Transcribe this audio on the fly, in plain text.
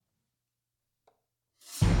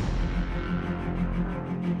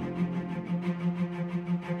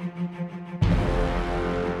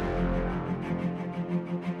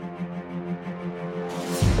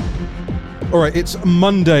All right, it's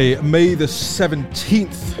Monday, May the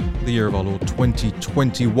 17th, the year of our Lord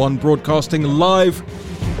 2021, broadcasting live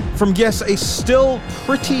from, yes, a still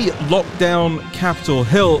pretty locked down Capitol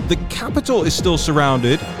Hill. The Capitol is still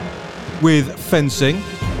surrounded with fencing,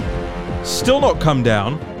 still not come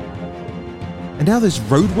down. And now there's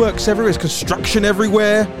roadworks everywhere, there's construction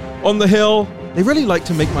everywhere on the Hill. They really like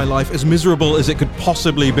to make my life as miserable as it could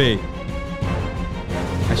possibly be.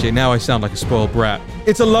 Actually, now I sound like a spoiled brat.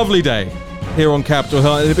 It's a lovely day here on Capitol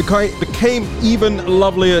Hill, and it became even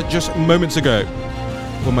lovelier just moments ago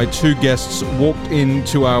when my two guests walked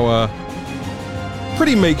into our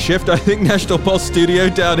pretty makeshift, I think, National Pulse studio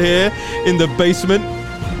down here in the basement.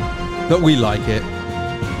 But we like it.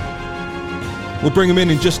 We'll bring them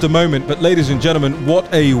in just a moment, but ladies and gentlemen,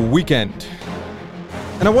 what a weekend.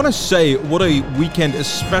 And I want to say what a weekend,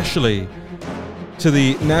 especially to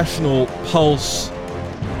the National Pulse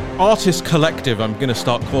Artist Collective, I'm going to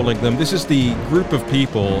start calling them. This is the group of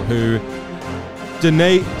people who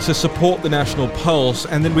donate to support the National Pulse,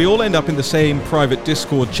 and then we all end up in the same private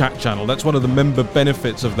Discord chat channel. That's one of the member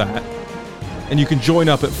benefits of that. And you can join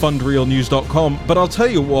up at fundrealnews.com. But I'll tell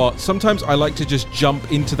you what, sometimes I like to just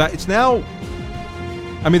jump into that. It's now,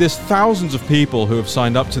 I mean, there's thousands of people who have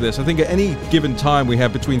signed up to this. I think at any given time we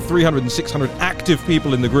have between 300 and 600 active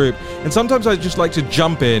people in the group. And sometimes I just like to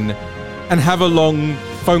jump in and have a long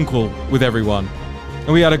phone call with everyone.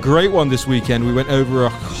 And we had a great one this weekend. We went over a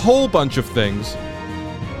whole bunch of things.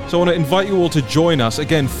 So I want to invite you all to join us.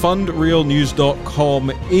 Again,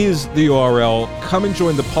 fundrealnews.com is the URL. Come and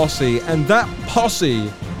join the posse. And that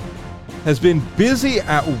posse has been busy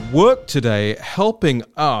at work today helping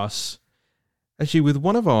us actually with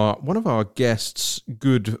one of our guests'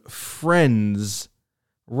 good friends'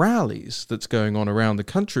 rallies that's going on around the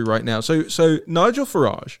country right now. So Nigel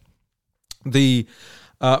Farage, the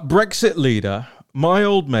Brexit leader, my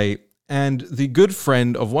old mate, and the good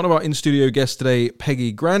friend of one of our in-studio guests today,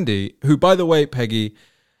 Peggy Grande, who, by the way, Peggy,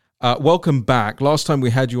 welcome back. Last time we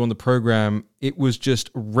had you on the program, it was just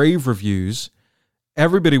rave reviews.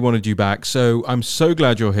 Everybody wanted you back, so I'm so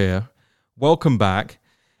glad you're here. Welcome back.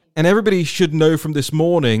 And everybody should know from this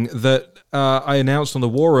morning that I announced on the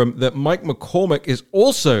War Room that Mike McCormick is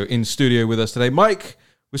also in studio with us today. Mike,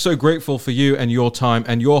 we're so grateful for you and your time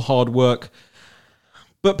and your hard work.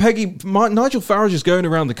 But Peggy, Nigel Farage is going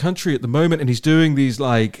around the country at the moment and he's doing these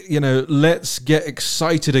let's get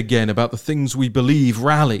excited again about the things we believe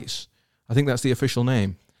rallies. I think that's the official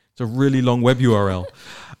name. It's a really long web URL.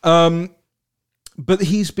 But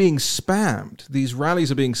he's being spammed. These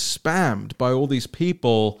rallies are being spammed by all these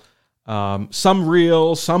people, some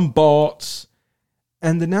real, some bots.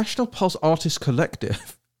 And the National Pulse Artist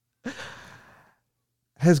Collective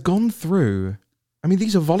has gone through, I mean,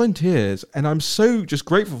 these are volunteers, and I'm so just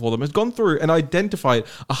grateful for them, has gone through and identified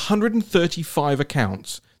 135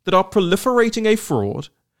 accounts that are proliferating a fraud,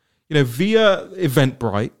 via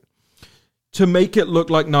Eventbrite, to make it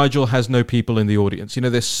look like Nigel has no people in the audience.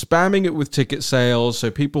 They're spamming it with ticket sales,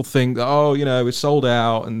 so people think that, it's sold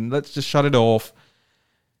out, and let's just shut it off.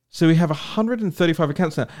 So we have 135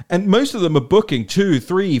 accounts now, and most of them are booking 2,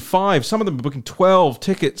 3, 5, some of them are booking 12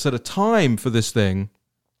 tickets at a time for this thing.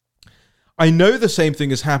 I know the same thing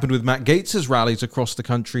has happened with Matt Gaetz's rallies across the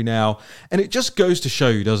country now, and it just goes to show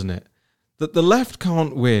you, doesn't it, that the left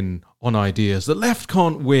can't win on ideas. The left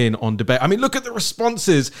can't win on debate. I mean, look at the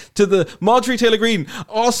responses to the Marjorie Taylor Greene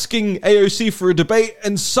asking AOC for a debate,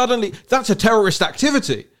 and suddenly that's a terrorist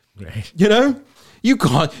activity. Right. You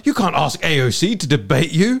can't ask AOC to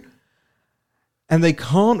debate you. And they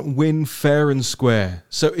can't win fair and square.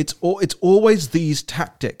 So it's always these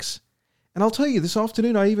tactics. And I'll tell you, this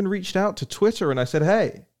afternoon, I even reached out to Twitter and I said,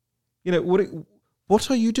 hey, what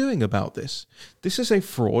are you doing about this? This is a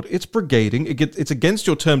fraud. It's brigading. It's against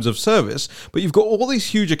your terms of service. But you've got all these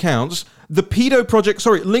huge accounts. The Pedo Project,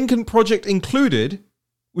 Lincoln Project included,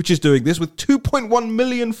 which is doing this with 2.1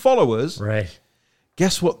 million followers. Right.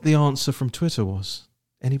 Guess what the answer from Twitter was?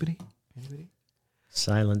 Anybody?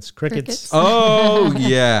 Silence. Crickets. Oh,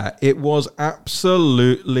 yeah. It was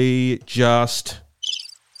absolutely just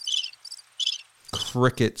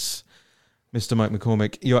crickets, Mr. Mike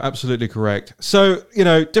McCormick. You're absolutely correct. So,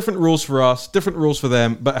 different rules for us, different rules for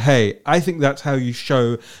them. But hey, I think that's how you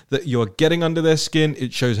show that you're getting under their skin.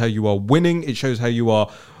 It shows how you are winning. It shows how you are,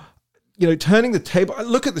 turning the table.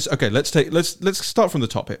 Look at this. Okay, let's start from the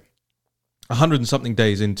top here. 100 and something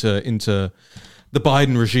days into the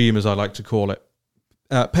Biden regime, as I like to call it.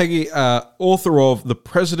 Peggy, author of The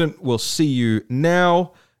President Will See You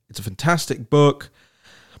Now. It's a fantastic book.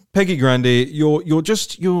 Peggy Grande,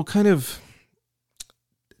 you're kind of,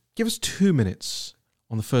 give us 2 minutes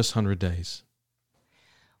on the first 100 days.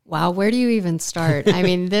 Wow, where do you even start? I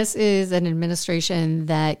mean, this is an administration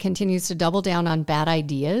that continues to double down on bad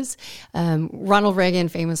ideas. Ronald Reagan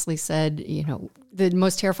famously said, the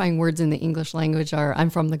most terrifying words in the English language are, I'm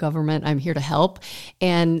from the government, I'm here to help.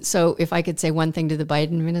 And so if I could say one thing to the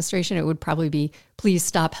Biden administration, it would probably be, please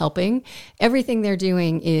stop helping. Everything they're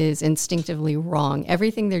doing is instinctively wrong.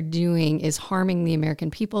 Everything they're doing is harming the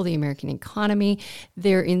American people, the American economy.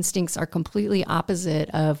 Their instincts are completely opposite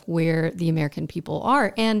of where the American people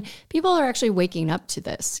are. And people are actually waking up to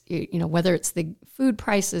this, whether it's the food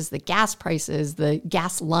prices, the gas prices, the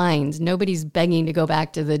gas lines. Nobody's begging to go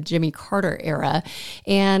back to the Jimmy Carter era.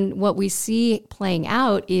 And what we see playing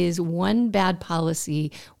out is one bad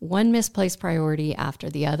policy, one misplaced priority after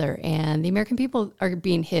the other. And the American people are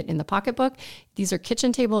being hit in the pocketbook. These are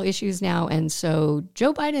kitchen table issues now. And so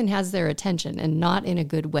Joe Biden has their attention, and not in a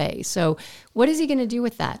good way. So what is he going to do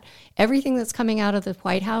with that? Everything that's coming out of the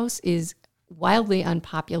White House is wildly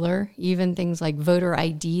unpopular. Even things like voter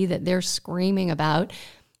ID that they're screaming about,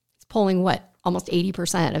 it's polling almost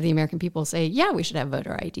 80% of the American people say, yeah, we should have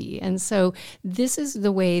voter ID. And so this is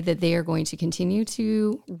the way that they are going to continue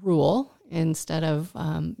to rule instead of,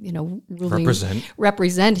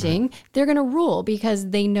 representing. Right. They're going to rule because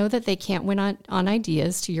they know that they can't win on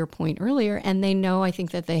ideas, to your point earlier. And they know, I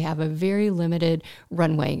think, that they have a very limited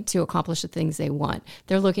runway to accomplish the things they want.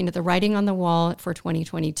 They're looking at the writing on the wall for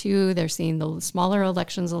 2022. They're seeing the smaller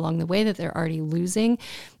elections along the way that they're already losing.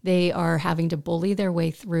 They are having to bully their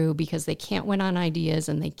way through because they can't win on ideas,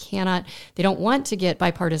 and they don't want to get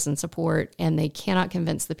bipartisan support, and they cannot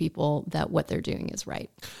convince the people that what they're doing is right.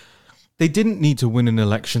 They didn't need to win an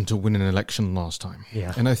election to win an election last time.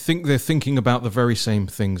 Yeah. And I think they're thinking about the very same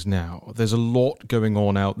things now. There's a lot going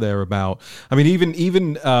on out there about,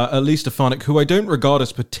 even Elise Stefanik, who I don't regard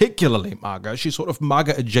as particularly MAGA, she's sort of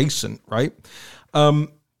MAGA adjacent, right?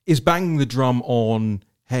 Is banging the drum on,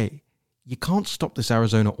 hey, you can't stop this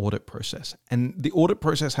Arizona audit process. And the audit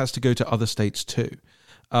process has to go to other states too.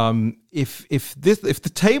 If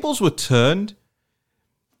the tables were turned,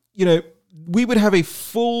 we would have a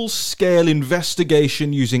full-scale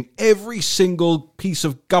investigation using every single piece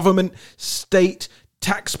of government, state,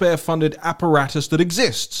 taxpayer-funded apparatus that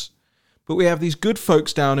exists. But we have these good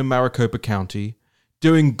folks down in Maricopa County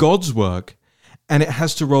doing God's work, and it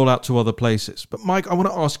has to roll out to other places. But Mike, I want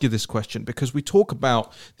to ask you this question, because we talk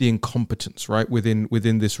about the incompetence, right,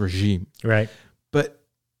 within this regime. Right. But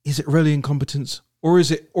is it really incompetence, or is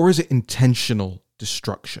it intentional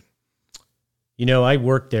destruction? I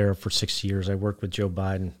worked there for 6 years. I worked with Joe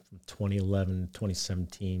Biden from 2011 to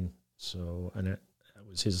 2017. And I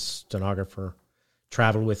was his stenographer,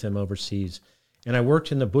 traveled with him overseas. And I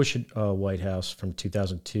worked in the Bush White House from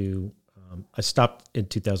 2002. I stopped in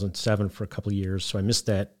 2007 for a couple of years, so I missed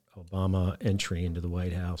that Obama entry into the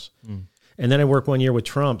White House. Mm. And then I worked 1 year with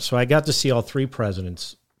Trump. So I got to see all three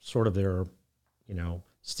presidents sort of there,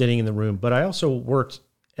 sitting in the room. But I also worked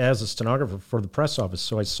as a stenographer for the press office.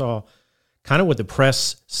 So I saw kind of what the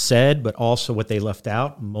press said, but also what they left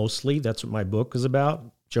out mostly. That's what my book is about,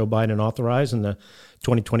 Joe Biden Authorized and the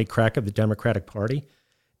 2020 crack of the Democratic Party.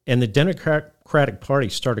 And the Democratic Party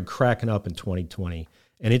started cracking up in 2020,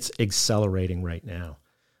 and it's accelerating right now.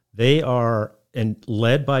 They are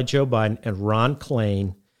led by Joe Biden and Ron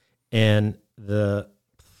Klain and the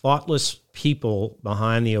thoughtless people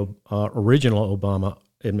behind the original Obama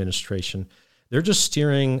administration. They're just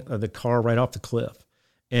steering the car right off the cliff.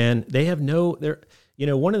 And they have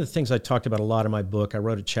one of the things I talked about a lot in my book, I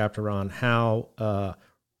wrote a chapter on how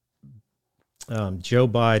Joe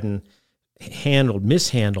Biden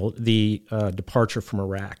mishandled the departure from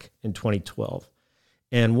Iraq in 2012.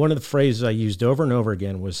 And one of the phrases I used over and over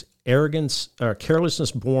again was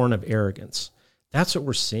carelessness born of arrogance. That's what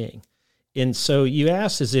we're seeing. And so you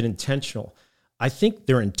asked, is it intentional? I think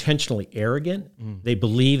they're intentionally arrogant. Mm. They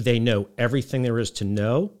believe they know everything there is to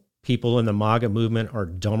know. People in the MAGA movement are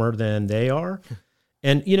dumber than they are.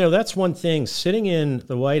 And, that's one thing. Sitting in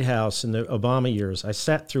the White House in the Obama years, I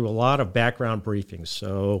sat through a lot of background briefings.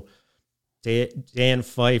 So Dan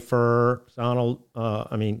Pfeiffer,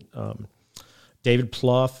 David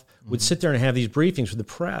Plouffe would sit there and have these briefings with the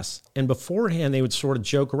press. And beforehand, they would sort of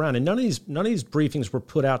joke around. And none of these briefings were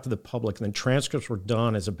put out to the public. And then transcripts were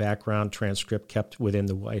done as a background transcript kept within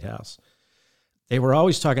the White House. They were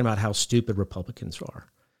always talking about how stupid Republicans are.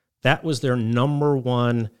 That was their number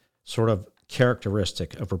one sort of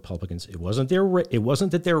characteristic of Republicans. It wasn't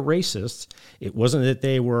that they're racists. It wasn't that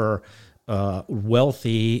they were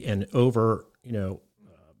wealthy and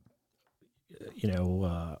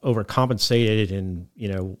overcompensated and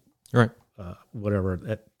right. Whatever,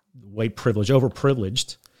 that white privilege,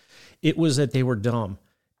 overprivileged. It was that they were dumb.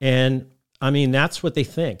 And I mean, that's what they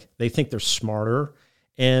think. They think they're smarter,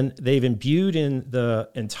 and they've imbued in the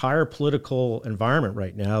entire political environment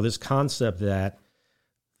right now this concept that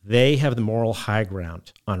they have the moral high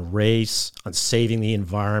ground on race, on saving the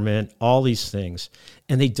environment, all these things.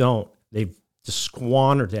 And they don't. They've just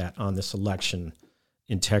squandered that on this election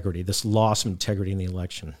integrity, this loss of integrity in the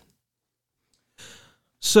election.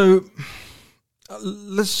 So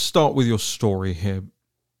let's start with your story here.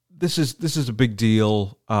 This is a big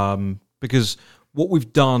deal because what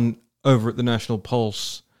we've done over at the National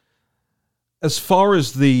Pulse, as far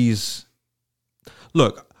as these,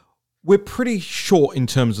 look, we're pretty short in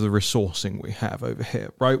terms of the resourcing we have over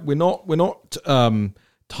here, right? We're not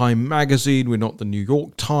Time Magazine, we're not the New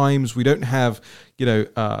York Times, we don't have,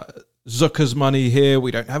 Zucker's money here, we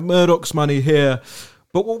don't have Murdoch's money here,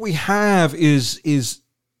 but what we have is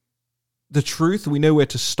the truth. We know where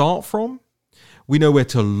to start from, we know where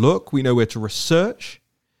to look, we know where to research,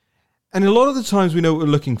 and a lot of the times we know what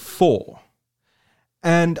we're looking for.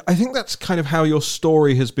 And I think that's kind of how your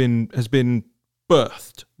story has been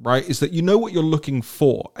birthed, right? Is that you know what you're looking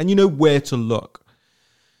for and you know where to look.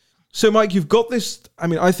 So, Mike, you've got this,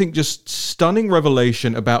 I think just stunning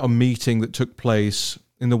revelation about a meeting that took place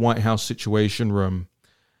in the White House Situation Room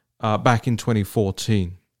back in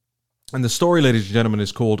 2014. And the story, ladies and gentlemen,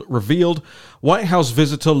 is called Revealed White House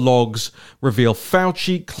Visitor Logs Reveal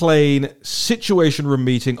Fauci Klain Situation Room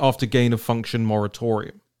Meeting After Gain of Function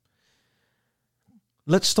Moratorium.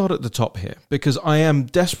 Let's start at the top here, because I am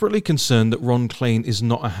desperately concerned that Ron Klain is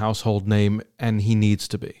not a household name, and he needs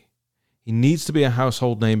to be. He needs to be a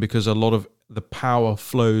household name because a lot of the power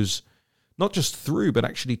flows not just through, but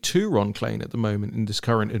actually to Ron Klain at the moment in this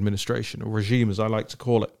current administration, or regime as I like to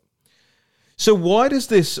call it. So why does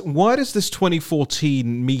this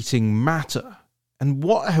 2014 meeting matter? And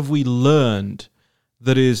what have we learned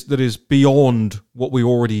that is beyond what we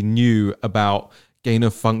already knew about gain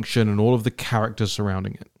of function and all of the characters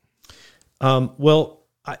surrounding it? Well,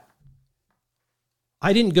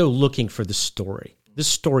 I didn't go looking for the story. This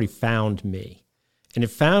story found me. And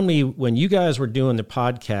it found me when you guys were doing the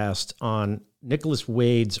podcast on Nicholas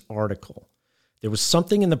Wade's article. There was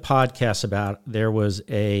something in the podcast about there was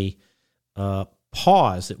a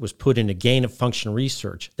pause that was put into gain of function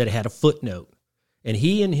research that had a footnote. And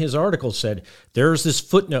he in his article said, there's this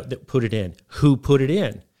footnote that put it in. Who put it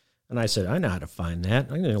in? And I said, I know how to find that.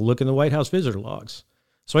 I'm going to look in the White House visitor logs.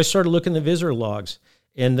 So I started looking in the visitor logs.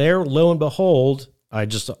 And there, lo and behold,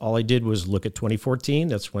 all I did was look at 2014.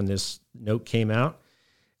 That's when this note came out.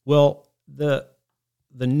 Well, the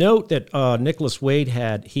note that Nicholas Wade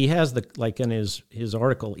had, he has in his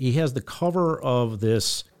article, he has the cover of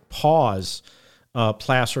this pause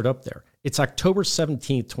plastered up there. It's October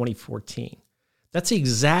 17th, 2014. That's the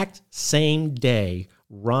exact same day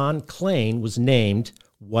Ron Klain was named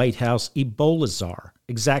White House Ebola czar.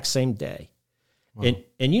 Exact same day. Wow.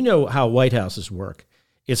 And you know how White Houses work.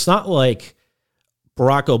 It's not like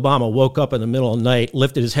Barack Obama woke up in the middle of the night,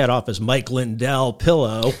 lifted his head off his Mike Lindell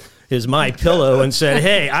pillow, his My Pillow, and said,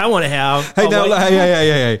 hey, I want to have... Hey.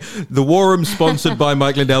 The War Room sponsored by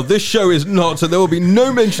Mike Lindell. This show is not, so there will be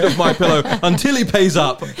no mention of My Pillow until he pays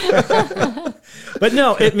up. But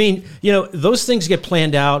no, those things get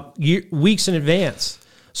planned out weeks in advance.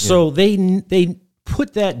 So they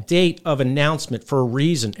put that date of announcement for a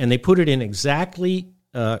reason, and they put it in exactly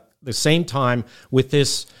the same time with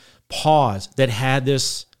this pause that had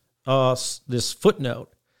this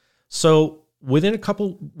footnote. So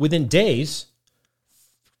within days,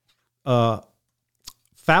 Fauci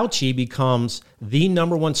becomes the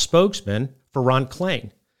number one spokesman for Ron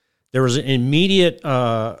Klain. There was an immediate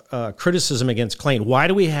criticism against Klain. Why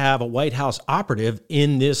do we have a White House operative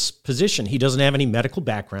in this position? He doesn't have any medical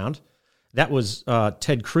background. That was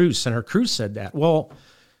Ted Cruz. Senator Cruz said that. Well,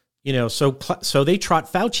 so they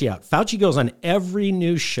trot Fauci out. Fauci goes on every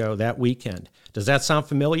news show that weekend. Does that sound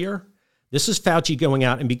familiar? This is Fauci going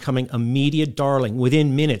out and becoming a media darling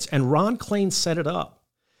within minutes. And Ron Klain set it up.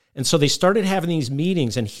 And so they started having these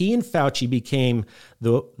meetings, and he and Fauci became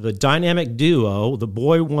the dynamic duo, the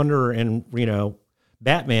boy wonder and,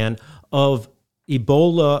 Batman of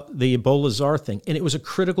Ebola, the Ebola czar thing. And it was a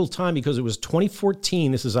critical time because it was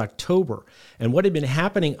 2014. This is October. And what had been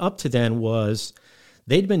happening up to then was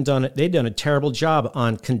they'd done a terrible job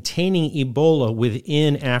on containing Ebola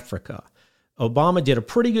within Africa. Obama did a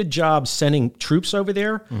pretty good job sending troops over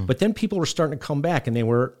there, but then people were starting to come back, and they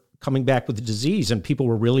were coming back with the disease, and people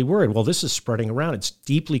were really worried. Well, this is spreading around. It's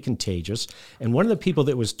deeply contagious. And one of the people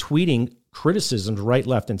that was tweeting criticisms right,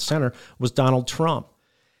 left, and center was Donald Trump.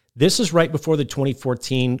 This is right before the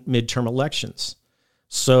 2014 midterm elections.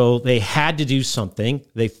 So they had to do something.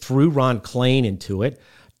 They threw Ron Klain into it.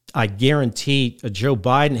 I guarantee Joe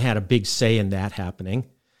Biden had a big say in that happening.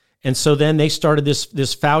 And so then they started this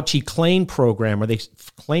Fauci Klain program, where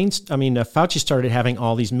Fauci started having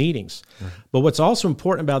all these meetings. Right. But what's also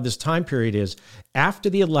important about this time period is after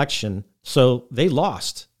the election, so they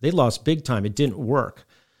lost big time. It didn't work.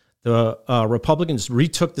 The Republicans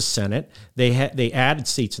retook the Senate. They added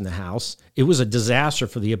seats in the House. It was a disaster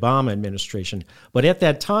for the Obama administration. But at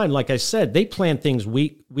that time, like I said, they planned things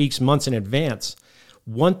weeks, months in advance.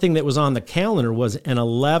 One thing that was on the calendar was an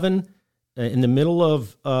 11 in the middle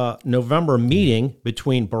of November meeting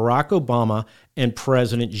between Barack Obama and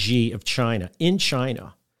President Xi of China in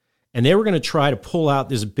China. And they were going to try to pull out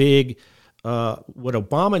this big, what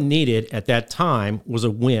Obama needed at that time was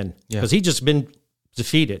a win, because he'd just been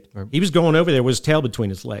defeated. Right. He was going over there with his tail between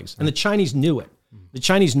his legs. And the Chinese knew it. The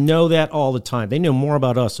Chinese know that all the time. They know more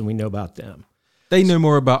about us than we know about them. They know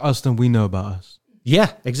more about us than we know about us.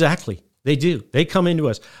 Yeah, exactly. They do. They come into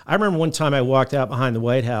us. I remember one time I walked out behind the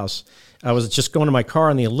White House. I was just going to my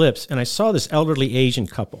car on the Ellipse, and I saw this elderly Asian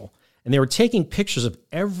couple, and they were taking pictures of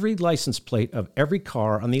every license plate of every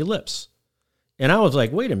car on the Ellipse. And I was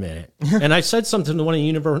like, wait a minute. And I said something to one of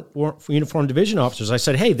the uniform division officers. I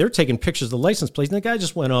said, hey, they're taking pictures of the license plates. And the guy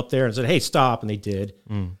just went up there and said, hey, stop. And they did.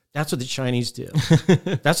 That's what the Chinese do.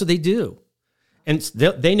 That's what they do. And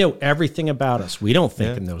they know everything about us. We don't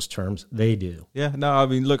think in those terms. They do. Yeah. No, I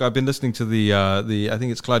mean, look, I've been listening to the I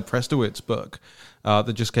think it's Clyde Prestowitz book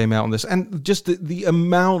that just came out on this, and just the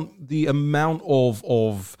amount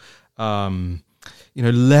of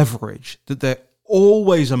leverage that they're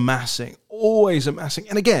always amassing.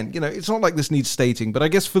 And again, it's not like this needs stating, but I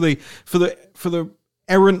guess for the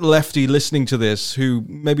errant lefty listening to this, who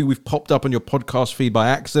maybe we've popped up on your podcast feed by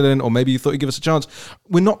accident, or maybe you thought you'd give us a chance,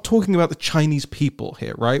 we're not talking about the Chinese people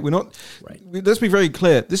here, right? We're not. Right. Let's be very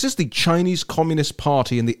clear. This is the Chinese Communist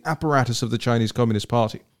Party and the apparatus of the Chinese Communist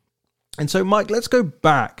Party. And so, Mike, let's go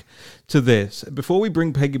back to this before we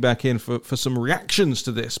bring Peggy back in for some reactions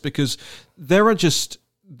to this, because there are just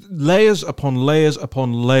layers upon layers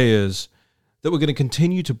upon layers that we're going to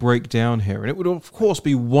continue to break down here. And it would, of course,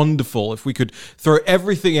 be wonderful if we could throw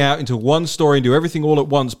everything out into one story and do everything all at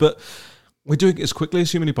once. But we're doing it as quickly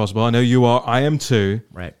as humanly possible. I know you are. I am too.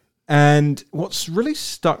 Right. And what's really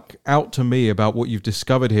stuck out to me about what you've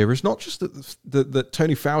discovered here is not just that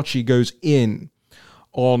Tony Fauci goes in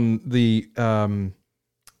on the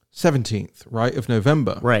 17th, right, of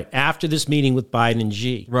November. Right. After this meeting with Biden and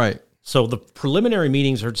Xi. Right. So the preliminary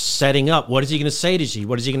meetings are setting up. What is he going to say to Xi?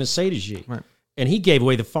 What is he going to say to Xi? Right. And he gave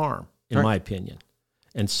away the farm, in my opinion.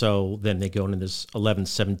 And so then they go into this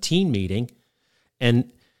 11/17 meeting.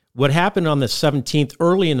 And what happened on the 17th,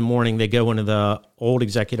 early in the morning, they go into the old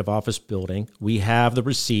executive office building. We have the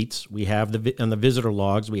receipts. We have the visitor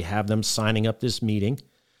logs. We have them signing up this meeting.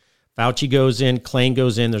 Fauci goes in. Klain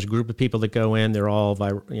goes in. There's a group of people that go in. They're all,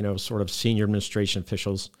 sort of senior administration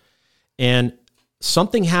officials. And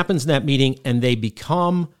something happens in that meeting, and it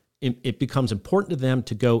becomes important to them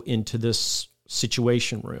to go into this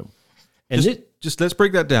situation room. And just let's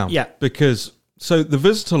break that down. Yeah. Because, so the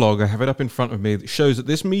visitor log, I have it up in front of me, that shows that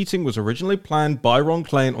this meeting was originally planned by Ron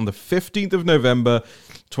Klain on the 15th of November,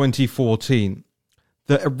 2014.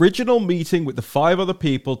 The original meeting with the 5 other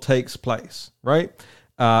people takes place, right?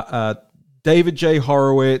 David J.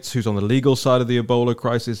 Horowitz, who's on the legal side of the Ebola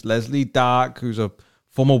crisis, Leslie Dark, who's a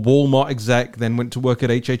former Walmart exec, then went to work at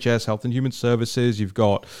HHS, Health and Human Services. You've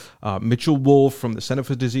got Mitchell Wolfe from the Center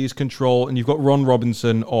for Disease Control, and you've got Ron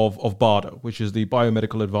Robinson of BARDA, which is the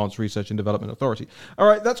Biomedical Advanced Research and Development Authority. All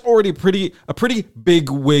right, that's already a pretty big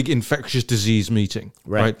wig infectious disease meeting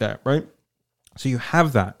right there, right? So you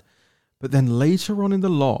have that. But then later on in the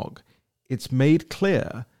log, it's made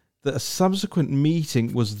clear that a subsequent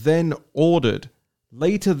meeting was then ordered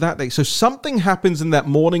later that day. So something happens in that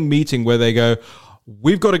morning meeting where they go,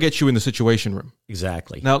 we've got to get you in the situation room.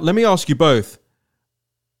 Exactly. Now, let me ask you both.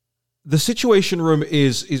 The situation room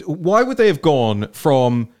is why would they have gone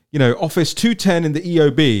from, office 210 in the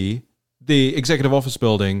EOB, the executive office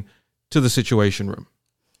building, to the situation room?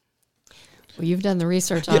 Well, you've done the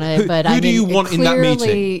research on it, but who do you want in that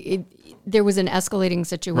meeting? There was an escalating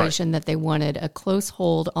situation that they wanted a close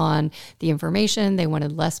hold on the information. They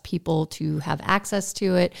wanted less people to have access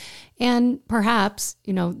to it. And perhaps,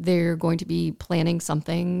 they're going to be planning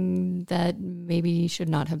something that maybe should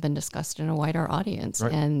not have been discussed in a wider audience.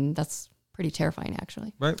 Right. And that's pretty terrifying,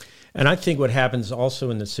 actually. Right. And I think what happens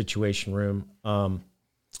also in the situation room,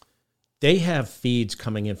 they have feeds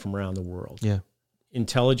coming in from around the world. Yeah.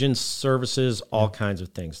 Intelligence services, all kinds of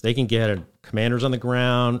things. They can get commanders on the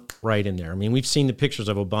ground right in there. I mean, we've seen the pictures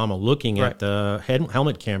of Obama looking at the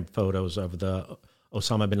helmet cam photos of the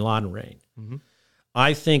Osama bin Laden raid. Mm-hmm.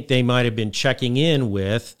 I think they might have been checking in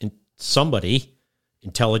with somebody,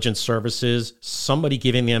 intelligence services, somebody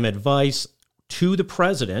giving them advice to the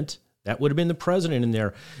president. That would have been the president in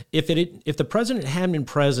there. If the president hadn't been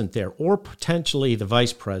present there, or potentially the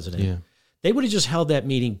vice president, they would have just held that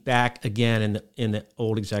meeting back again in the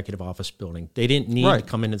old executive office building. They didn't need to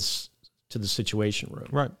come into to the Situation Room.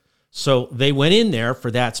 Right. So they went in there for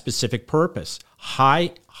that specific purpose.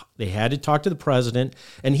 They had to talk to the president,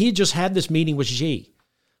 and he just had this meeting with Xi.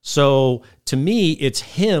 So to me, it's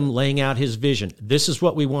him laying out his vision. This is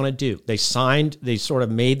what we want to do. They sort of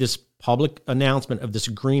made this public announcement of this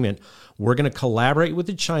agreement. We're going to collaborate with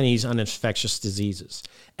the Chinese on infectious diseases.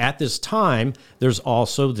 At this time, there's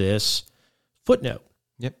also this footnote.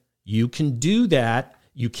 Yep. You can do that.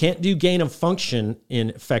 You can't do gain of function in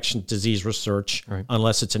infectious disease research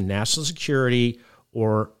unless it's a national security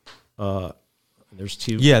or there's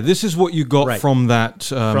two. Yeah, this is what you got from that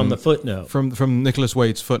from the footnote from Nicholas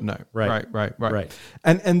Wade's footnote. Right.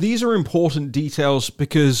 And these are important details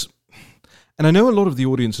because, and I know a lot of the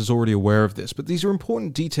audience is already aware of this, but these are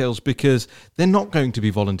important details because they're not going to be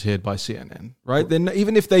volunteered by CNN, right?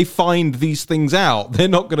 Even if they find these things out, they're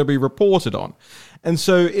not going to be reported on. And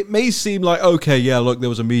so it may seem like, okay, yeah, look, there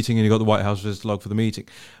was a meeting and you got the White House visitor log for the meeting.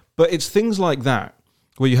 But it's things like that,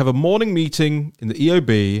 where you have a morning meeting in the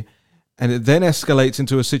EOB, and it then escalates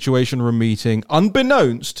into a Situation Room meeting,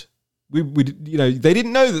 unbeknownst. They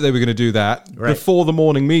didn't know that they were going to do that before the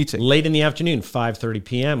morning meeting. Late in the afternoon, 5:30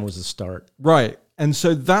 p.m. was the start. Right. And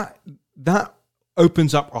so that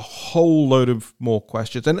opens up a whole load of more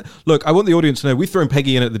questions. And look, I want the audience to know we've thrown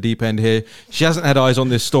Peggy in at the deep end here. She hasn't had eyes on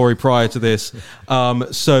this story prior to this.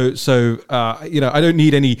 So I don't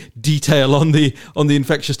need any detail on the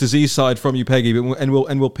infectious disease side from you, Peggy, and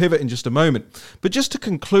we'll pivot in just a moment. But just to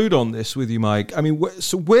conclude on this with you, Mike, I mean,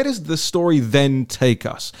 so where does the story then take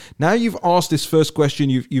us? Now you've asked this first question,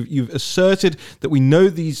 you've asserted that we know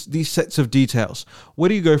these sets of details. Where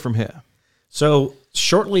do you go from here? So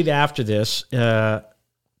shortly after this, I'll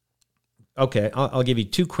give you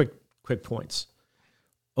two quick points.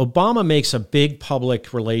 Obama makes a big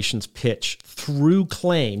public relations pitch through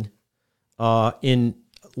Klain in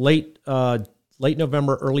late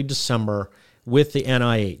November, early December with the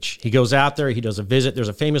NIH. He goes out there, he does a visit. There's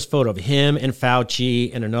a famous photo of him and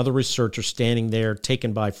Fauci and another researcher standing there,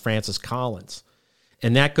 taken by Francis Collins.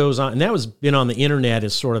 And that goes on, and that was been on the internet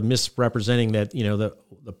as sort of misrepresenting that,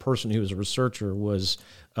 the person who was a researcher was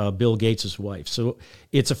Bill Gates' wife. So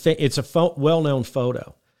it's a well-known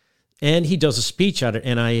photo. And he does a speech out at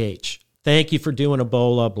NIH. Thank you for doing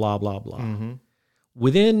Ebola, blah, blah, blah. Mm-hmm.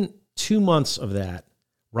 Within 2 months of that,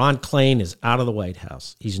 Ron Klain is out of the White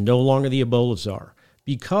House. He's no longer the Ebola czar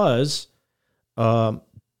because Joe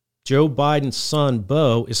Biden's son,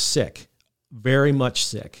 Beau, is sick, very much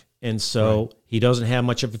sick. And so he doesn't have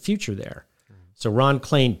much of a future there. So Ron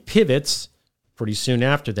Klain pivots pretty soon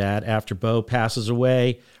after that. After Beau passes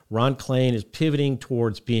away, Ron Klain is pivoting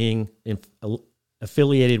towards being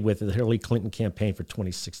affiliated with the Hillary Clinton campaign for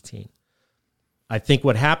 2016. I think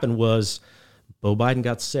what happened was Beau Biden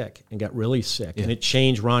got sick and got really sick, and it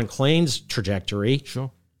changed Ron Klain's trajectory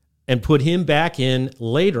and put him back in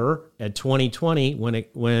later at 2020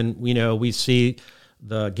 when we see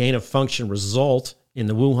the gain of function result in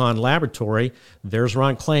the Wuhan laboratory. There's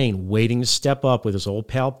Ron Klain waiting to step up with his old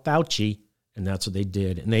pal Fauci, and that's what they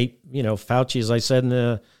did. And they, Fauci, as I said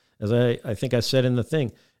I think I said in the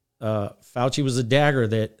thing, Fauci was the dagger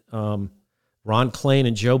that Ron Klain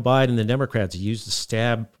and Joe Biden, the Democrats, used to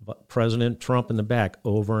stab President Trump in the back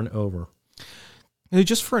over and over.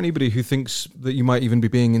 Just for anybody who thinks that you might even be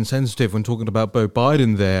being insensitive when talking about Beau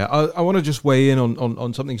Biden there, I want to just weigh in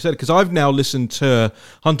on something you said, because I've now listened to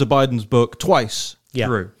Hunter Biden's book twice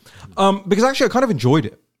through. Because actually I kind of enjoyed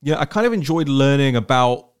it. Yeah, I kind of enjoyed learning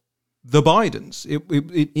about the Bidens.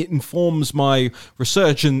 It informs my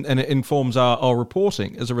research and it informs our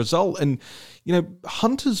reporting as a result. And,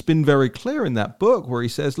 Hunter's been very clear in that book where he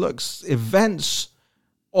says, look, events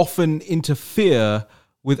often interfere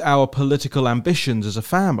with our political ambitions as a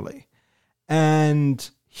family. And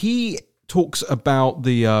he talks about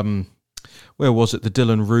the, where was it? The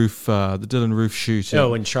Dylan Roof shooting.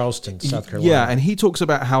 Oh, in Charleston, South Carolina. Yeah, and he talks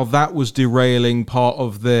about how that was derailing part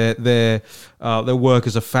of their work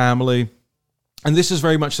as a family. And this is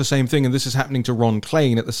very much the same thing, and this is happening to Ron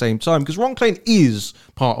Klain at the same time, because Ron Klain is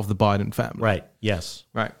part of the Biden family. Right, yes.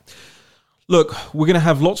 Right. Look, we're going to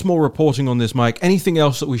have lots more reporting on this, Mike. Anything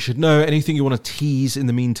else that we should know? Anything you want to tease in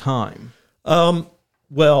the meantime?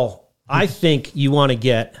 Well, I think you want to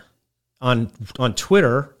get on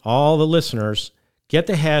Twitter, all the listeners, get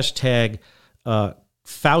the hashtag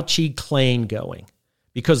Fauci Klain going,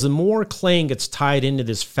 because the more Klain gets tied into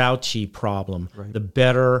this Fauci problem, the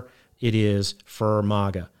better it is for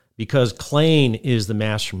MAGA, because Klain is the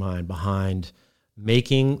mastermind behind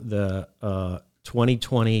making the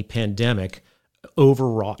 2020 pandemic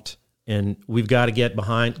overwrought. And we've got to get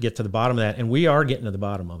to the bottom of that. And we are getting to the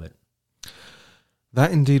bottom of it.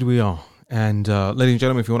 That indeed we are. And ladies and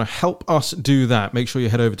gentlemen, if you want to help us do that, make sure you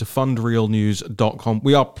head over to fundrealnews.com.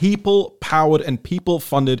 We are people-powered and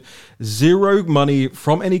people-funded. Zero money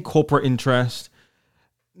from any corporate interest.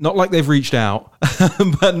 Not like they've reached out,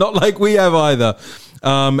 but not like we have either.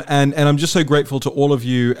 And I'm just so grateful to all of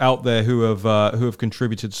you out there who have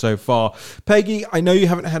contributed so far. Peggy, I know you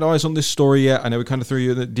haven't had eyes on this story yet. I know we kind of threw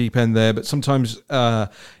you at the deep end there, but sometimes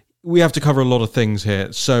we have to cover a lot of things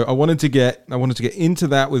here. So I wanted to get into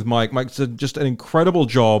that with Mike. Mike's done just an incredible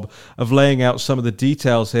job of laying out some of the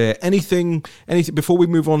details here. Anything before we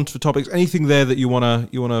move on to topics, anything there that you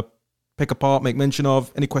wanna pick apart, make mention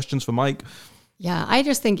of? Any questions for Mike? Yeah, I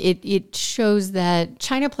just think it shows that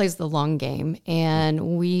China plays the long game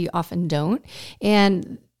and we often don't.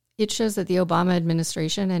 And it shows that the Obama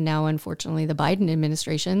administration and now, unfortunately, the Biden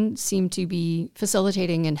administration seem to be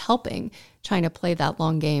facilitating and helping China play that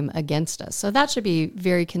long game against us. So that should be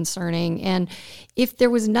very concerning. And if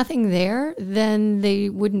there was nothing there, then they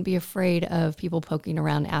wouldn't be afraid of people poking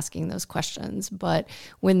around asking those questions. But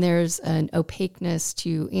when there's an opaqueness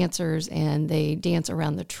to answers and they dance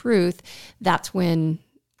around the truth, that's when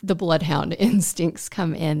the bloodhound instincts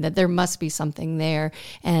come in, that there must be something there.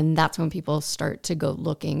 And that's when people start to go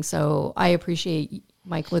looking. So I appreciate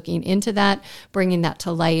Mike looking into that, bringing that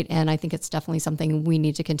to light. And I think it's definitely something we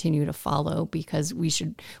need to continue to follow, because we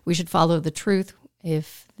should follow the truth.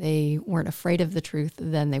 If they weren't afraid of the truth,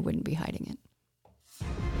 then they wouldn't be hiding it.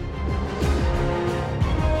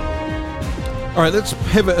 All right, let's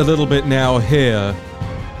pivot a little bit now here.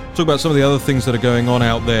 Talk about some of the other things that are going on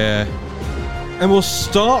out there. And we'll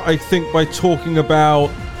start, I think, by talking about,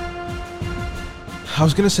 I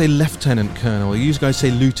was going to say Lieutenant Colonel. You guys say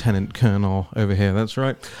Lieutenant Colonel over here. That's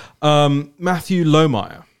right. Matthew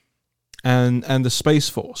Lohmeyer and the Space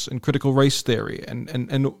Force and critical race theory. And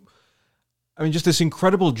I mean, just this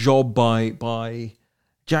incredible job by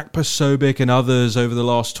Jack Posobiec and others over the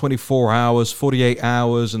last 24 hours, 48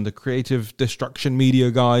 hours, and the creative destruction media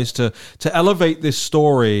guys to elevate this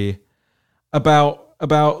story about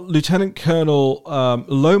Lieutenant Colonel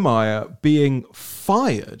Lohmeyer being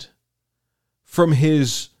fired from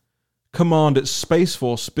his command at Space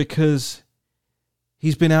Force because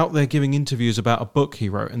he's been out there giving interviews about a book he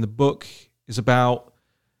wrote, and the book is about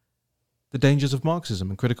the dangers of Marxism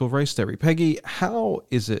and critical race theory. Peggy, how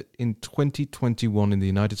is it in 2021 in the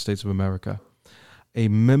United States of America, a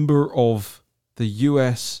member of the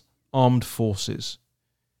U.S. Armed Forces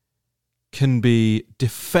can be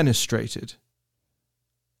defenestrated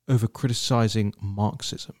over criticizing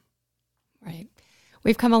Marxism? Right.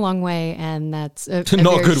 We've come a long way, and that's not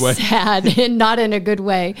a good way. Sad, and not in a good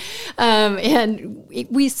way. And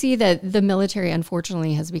we see that the military,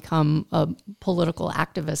 unfortunately, has become a political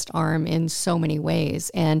activist arm in so many ways.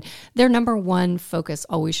 And their number one focus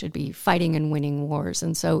always should be fighting and winning wars.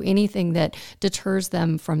 And so anything that deters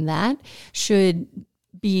them from that should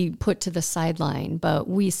be put to the sideline. But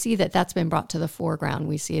we see that that's been brought to the foreground.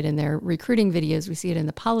 We see it in their recruiting videos. We see it in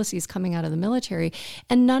the policies coming out of the military.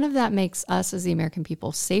 And none of that makes us as the American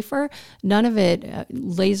people safer. None of it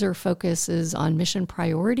laser focuses on mission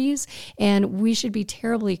priorities. And we should be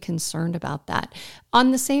terribly concerned about that.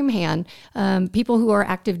 On the same hand, people who are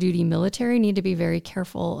active duty military need to be very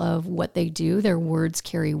careful of what they do. Their words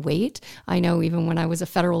carry weight. I know even when I was a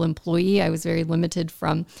federal employee, I was very limited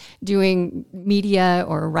from doing media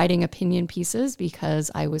or writing opinion pieces because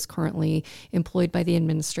I was currently employed by the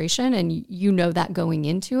administration, and you know that going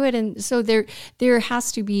into it. And so there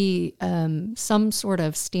has to be some sort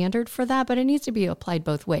of standard for that, but it needs to be applied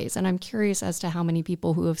both ways. And I'm curious as to how many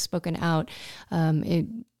people who have spoken out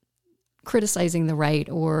criticizing the right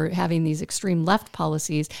or having these extreme left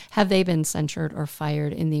policies, have they been censured or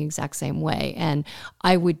fired in the exact same way? And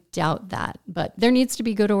I would doubt that. But there needs to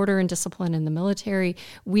be good order and discipline in the military.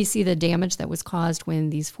 We see the damage that was caused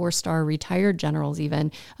when these 4-star retired generals,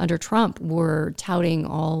 even under Trump, were touting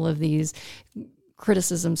all of these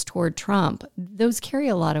criticisms toward Trump. Those carry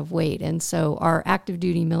a lot of weight. And so our active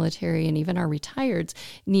duty military and even our retireds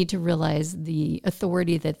need to realize the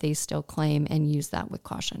authority that they still claim and use that with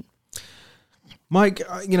caution. Mike,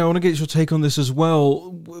 I want to get your take on this as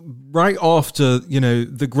well. Right after,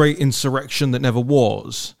 the great insurrection that never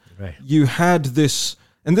was, right, you had this,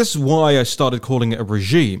 and this is why I started calling it a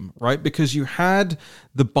regime, right? Because you had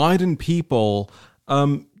the Biden people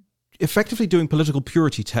effectively doing political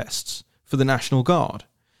purity tests for the National Guard.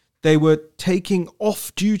 They were taking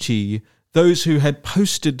off duty those who had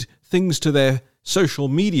posted things to their social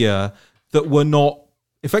media that were not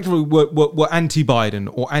effectively were anti-Biden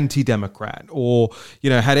or anti-Democrat or,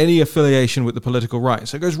 had any affiliation with the political right.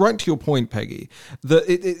 So it goes right to your point, Peggy, that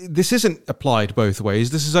this isn't applied both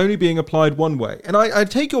ways. This is only being applied one way. And I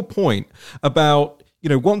take your point about,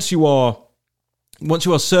 once you are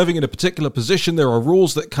serving in a particular position, there are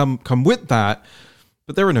rules that come with that.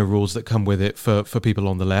 But there are no rules that come with it for people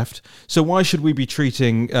on the left. So why should we be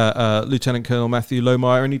treating Lieutenant Colonel Matthew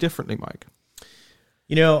Lohmeyer any differently, Mike?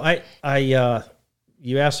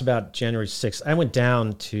 You asked about January 6th. I went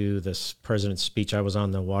down to this president's speech. I was on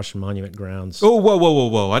the Washington Monument grounds. Oh,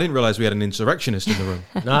 whoa. I didn't realize we had an insurrectionist in the room.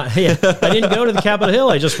 I didn't go to the Capitol Hill.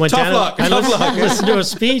 I just went down. I listened to a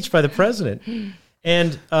speech by the president.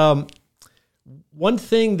 And one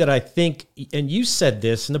thing that I think, and you said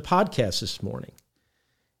this in the podcast this morning,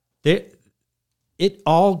 it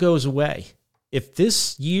all goes away. If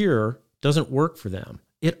this year doesn't work for them,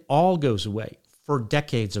 it all goes away for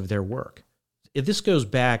decades of their work. If this goes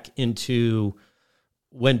back into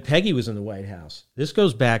when Peggy was in the White House, this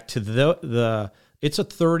goes back to it's a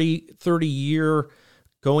 30 year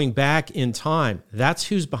going back in time. That's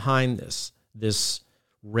who's behind this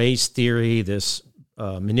race theory, this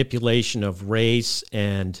manipulation of race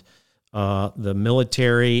and the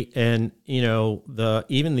military and,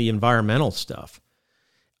 even the environmental stuff.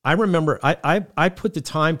 I remember I put the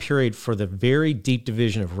time period for the very deep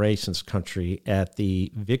division of race in this country at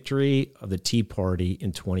the victory of the Tea Party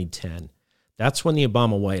in 2010. That's when the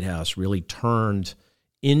Obama White House really turned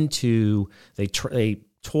into, they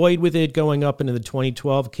toyed with it going up into the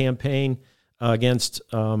 2012 campaign against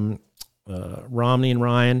Romney and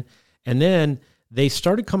Ryan. And then they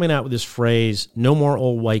started coming out with this phrase, no more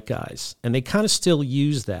old white guys. And they kind of still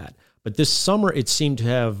use that. But this summer, it seemed to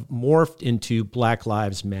have morphed into Black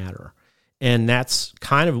Lives Matter. And that's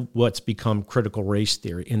kind of what's become critical race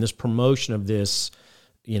theory. And this promotion of this,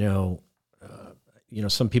 some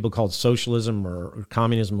people call it socialism or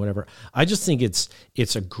communism, whatever. I just think it's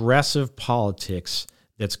aggressive politics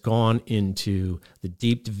that's gone into the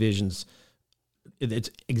deep divisions. It's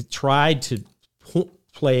tried to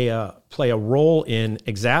play a role in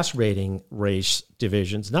exacerbating race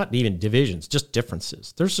divisions, not even divisions, just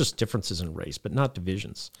differences. There's just differences in race, but not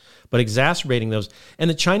divisions. But exacerbating those. And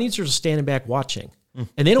the Chinese are just standing back watching.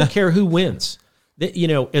 And they don't care who wins.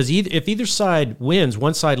 If either side wins,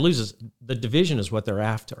 one side loses, the division is what they're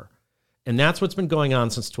after. And that's what's been going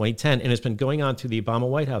on since 2010, and it's been going on through the Obama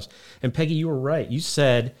White House. And Peggy, you were right. You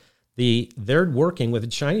said they're working with the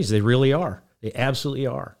Chinese. They really are. They absolutely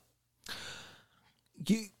are.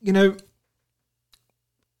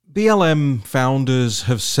 BLM founders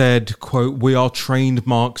have said, quote, "We are trained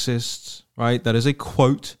Marxists," right? That is a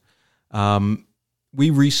quote. Natalie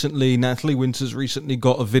Winters recently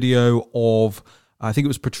got a video of, I think it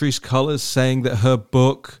was Patrisse Cullors saying that her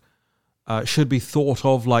book should be thought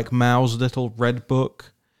of like Mao's little red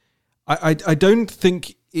book. I don't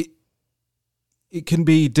think it can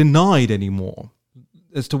be denied anymore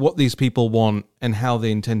as to what these people want and how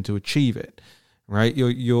they intend to achieve it. Right,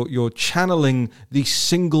 you're channeling the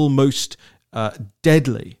single most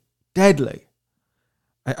deadly.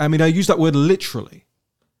 I mean, I use that word literally.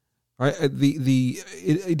 Right, the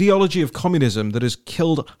ideology of communism that has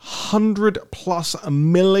killed 100+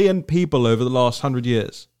 million people over the last 100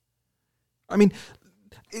 years. I mean,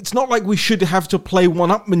 it's not like we should have to play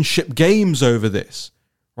one-upmanship games over this.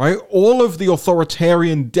 Right, all of the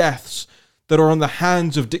authoritarian deaths that are on the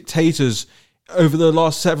hands of dictators over the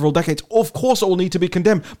last several decades, of course, all need to be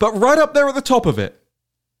condemned. But right up there at the top of it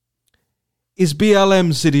is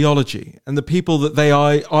BLM's ideology and the people that they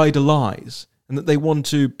idolize and that they want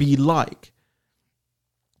to be like.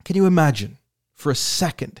 Can you imagine for a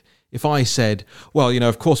second if I said, well,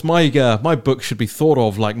 of course, my book should be thought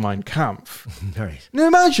of like Mein Kampf. Right.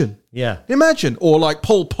 Imagine. Yeah. Imagine. Or like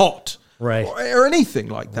Pol Pot. Right. Or anything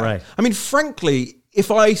like that. Right. I mean, frankly, if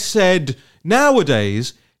I said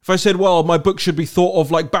nowadays, if I said, well, my book should be thought of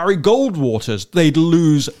like Barry Goldwater's, they'd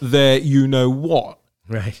lose their you-know-what.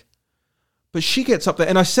 Right. But she gets up there,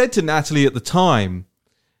 and I said to Natalie at the time,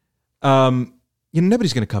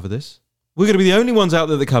 nobody's going to cover this. We're going to be the only ones out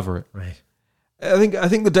there that cover it. Right. I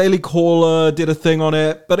think the Daily Caller did a thing on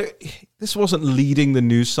it, but this wasn't leading the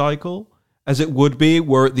news cycle as it would be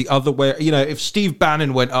were it the other way. If Steve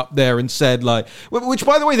Bannon went up there and said, like, which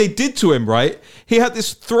by the way they did to him, right? He had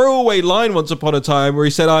this throwaway line once upon a time where he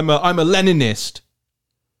said, I'm a Leninist,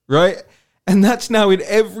 right? And that's now in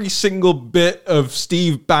every single bit of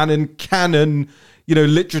Steve Bannon canon,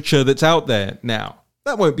 literature that's out there now.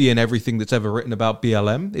 That won't be in everything that's ever written about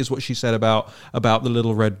BLM, is what she said about the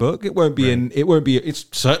Little Red Book. It won't be it's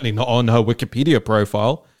certainly not on her Wikipedia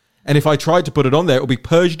profile. And if I tried to put it on there, it will be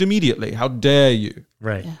purged immediately. How dare you?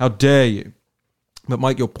 Right. How dare you? But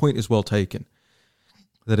Mike, your point is well taken,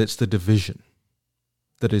 that it's the division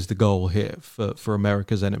that is the goal here for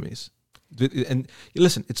America's enemies. And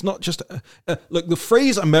listen, it's not just look. The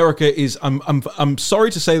phrase "America" is I'm sorry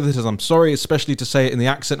to say this, as I'm sorry, especially to say it in the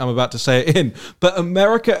accent I'm about to say it in. But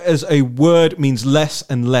America as a word means less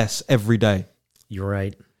and less every day. You're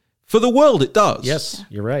right. For the world, it does. Yes,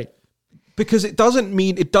 you're right. Because it doesn't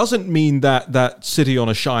mean that city on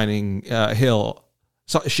a shining hill,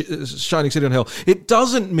 shining city on a hill. It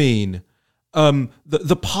doesn't mean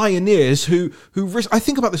the pioneers who I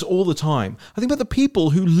think about this all the time. I think about the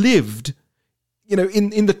people who lived,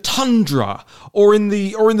 in the tundra or in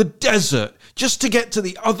the desert just to get to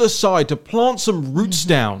the other side, to plant some roots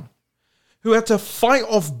down, who had to fight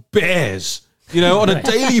off bears, on a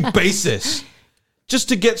daily basis just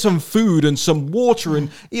to get some food and some water. And,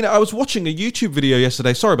 I was watching a YouTube video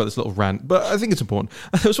yesterday. Sorry about this little rant, but I think it's important.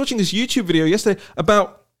 I was watching this YouTube video yesterday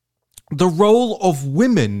about the role of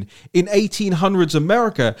women in 1800s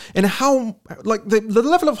America and how, like, the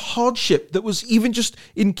level of hardship that was even just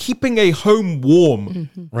in keeping a home warm.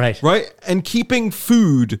 Right. Right? And keeping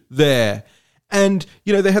food there. And,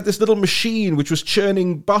 they had this little machine which was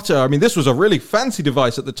churning butter. I mean, this was a really fancy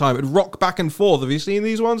device at the time. It'd rock back and forth. Have you seen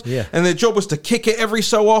these ones? Yeah. And their job was to kick it every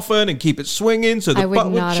so often and keep it swinging so the butter would churn. I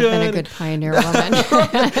would not have been a good pioneer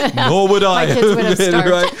woman. Nor would I. My kids would have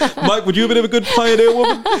starved. Right? Mike, would you have been a good pioneer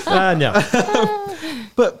woman? No.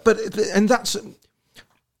 But that's...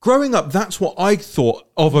 Growing up, that's what I thought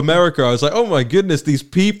of America. I was like, oh my goodness, these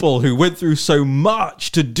people who went through so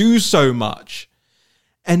much to do so much.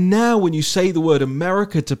 And now when you say the word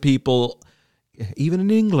America to people, even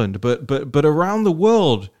in England, but around the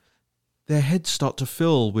world, their heads start to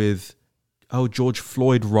fill with, George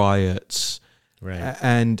Floyd riots, right,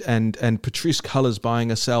 and Patrisse Cullors buying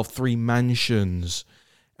herself 3 mansions,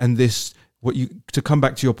 and this, to come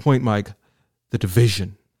back to your point, Mike, the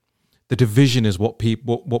division. The division is what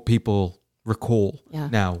people recall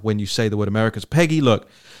now when you say the word America. Peggy, look.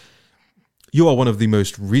 You are one of the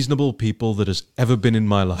most reasonable people that has ever been in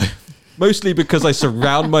my life. Mostly because I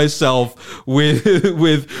surround myself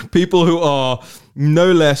with people who are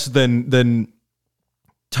no less than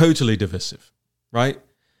totally divisive, right?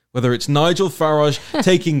 Whether it's Nigel Farage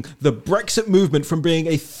taking the Brexit movement from being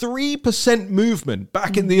a 3% movement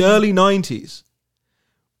back in the early 90s.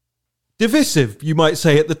 Divisive, you might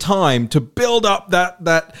say, at the time, to build up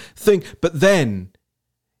that thing. But then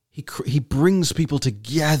he brings people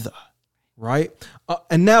together. Right?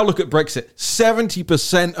 And now look at Brexit.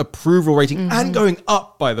 70% approval rating and going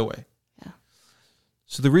up, by the way. Yeah.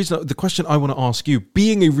 So the question I want to ask you,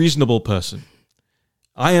 being a reasonable person,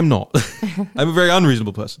 I am not. I'm a very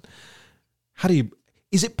unreasonable person.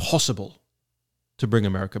 Is it possible to bring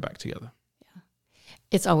America back together?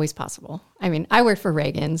 It's always possible. I mean, I work for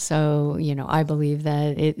Reagan, so, I believe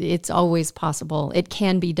that it's always possible. It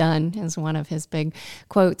can be done, is one of his big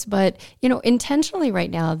quotes. But, intentionally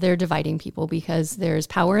right now, they're dividing people because there's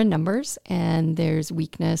power in numbers and there's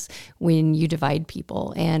weakness when you divide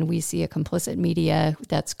people. And we see a complicit media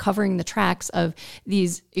that's covering the tracks of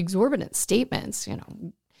these exorbitant statements,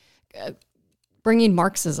 bringing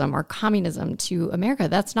Marxism or communism to America.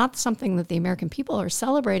 That's not something that the American people are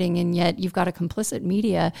celebrating, and yet you've got a complicit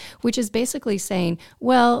media, which is basically saying,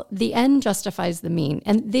 well, the end justifies the mean.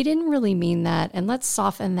 And they didn't really mean that, and let's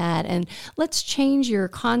soften that, and let's change your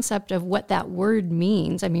concept of what that word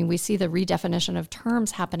means. I mean, we see the redefinition of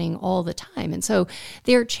terms happening all the time. And so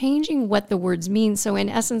they're changing what the words mean. So in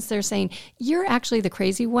essence, they're saying, you're actually the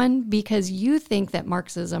crazy one because you think that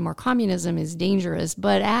Marxism or communism is dangerous,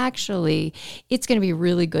 but actually it's going to be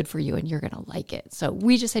really good for you and you're going to like it. So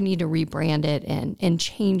we just need to rebrand it and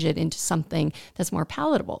change it into something that's more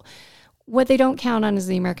palatable. What they don't count on is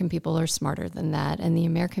the American people are smarter than that. And the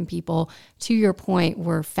American people, to your point,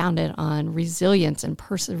 were founded on resilience and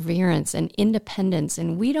perseverance and independence.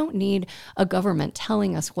 And we don't need a government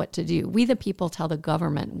telling us what to do. We, the people, tell the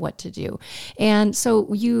government what to do. And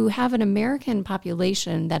so you have an American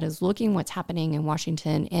population that is looking what's happening in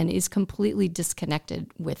Washington and is completely disconnected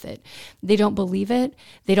with it. They don't believe it.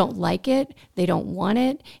 They don't like it. They don't want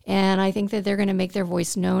it. And I think that they're going to make their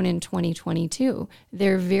voice known in 2022.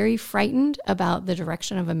 They're very frightened about the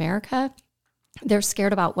direction of America. They're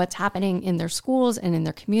scared about what's happening in their schools and in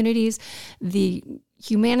their communities. The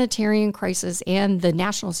humanitarian crisis and the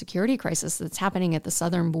national security crisis that's happening at the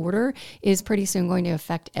southern border is pretty soon going to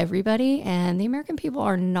affect everybody. And the American people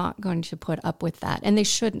are not going to put up with that, and they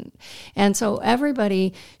shouldn't. And so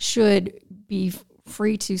everybody should be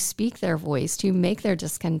free to speak their voice, to make their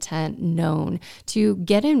discontent known, to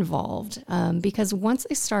get involved. Because once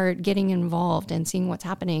they start getting involved and seeing what's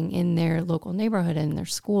happening in their local neighborhood and their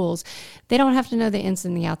schools, they don't have to know the ins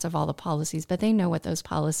and the outs of all the policies, but they know what those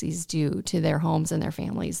policies do to their homes and their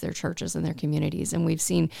families, their churches and their communities. And we've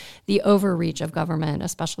seen the overreach of government,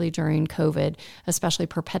 especially during COVID, especially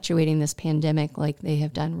perpetuating this pandemic like they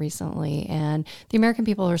have done recently. And the American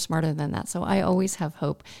people are smarter than that. So I always have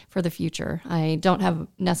hope for the future. I don't have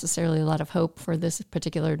necessarily a lot of hope for this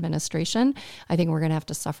particular administration. I think we're going to have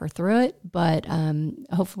to suffer through it, but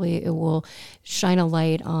hopefully it will shine a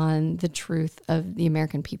light on the truth of the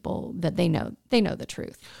American people, that they know the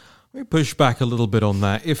truth. Let me push back a little bit on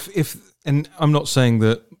that. And I'm not saying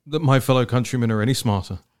that my fellow countrymen are any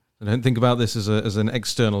smarter. I don't think about this as an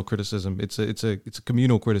external criticism. It's a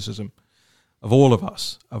communal criticism of all of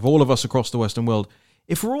us across the Western world.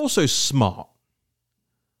 If we're all so smart,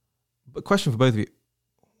 but question for both of you: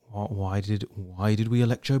 why did we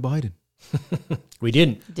elect Joe Biden? We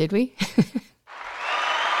didn't. Did we?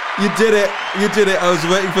 You did it. I was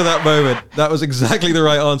waiting for that moment. That was exactly the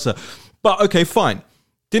right answer. But okay, fine.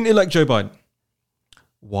 Didn't elect Joe Biden.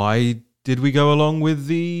 Why did we go along with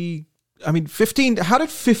 15? How did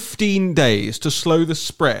 15 days to slow the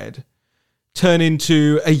spread turn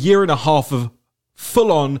into a year and a half of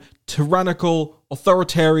full-on tyrannical,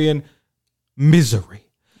 authoritarian misery?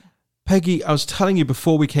 Peggy, I was telling you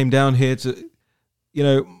before we came down here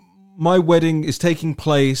my wedding is taking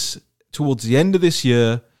place towards the end of this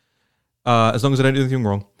year, as long as I don't do anything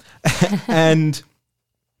wrong. And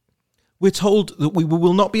we're told that we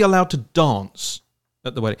will not be allowed to dance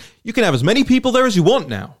at the wedding. You can have as many people there as you want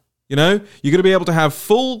now. You're going to be able to have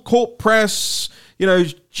full court press,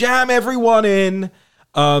 jam everyone in.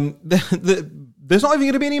 There's not even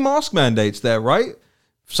going to be any mask mandates there, right?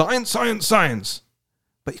 Science.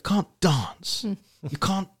 But you can't dance. You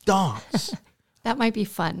can't dance. That might be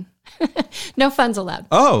fun. No fun's allowed.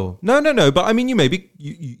 Oh, no. But I mean,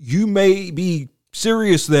 you may be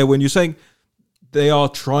serious there when you're saying they are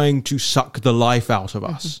trying to suck the life out of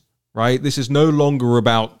us, right? This is no longer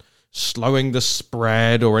about slowing the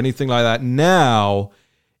spread or anything like that. Now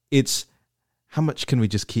it's how much can we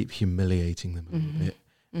just keep humiliating them a little bit?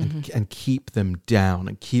 And keep them down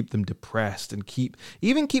and keep them depressed and keep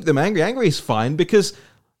them angry. Angry is fine because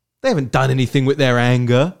they haven't done anything with their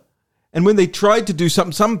anger. And when they tried to do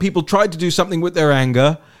something, some people tried to do something with their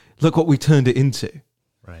anger. Look what we turned it into.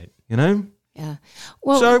 Right. Yeah.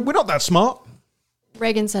 Well, so we're not that smart.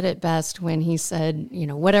 Reagan said it best when he said,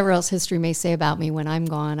 whatever else history may say about me when I'm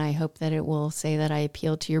gone, I hope that it will say that I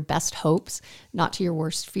appeal to your best hopes, not to your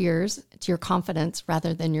worst fears, to your confidence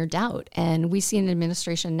rather than your doubt. And we see an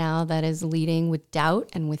administration now that is leading with doubt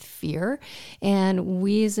and with fear. And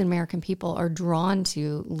we as American people are drawn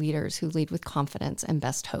to leaders who lead with confidence and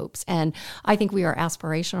best hopes. And I think we are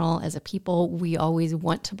aspirational as a people. We always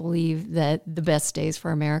want to believe that the best days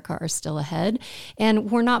for America are still ahead. And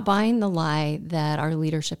we're not buying the lie that our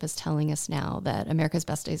leadership is telling us now that America's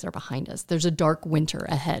best days are behind us. There's a dark winter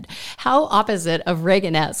ahead. How opposite of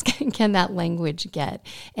Reagan-esque can that language get?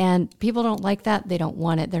 And people don't like that. They don't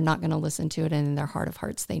want it. They're not going to listen to it. And in their heart of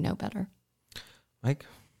hearts, they know better. Mike?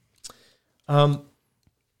 I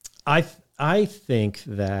think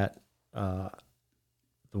that the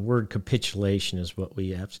word capitulation is what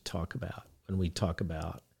we have to talk about when we talk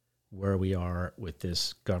about where we are with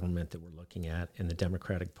this government that we're looking at in the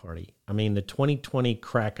Democratic Party. I mean, the 2020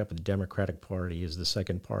 crack up of the Democratic Party is the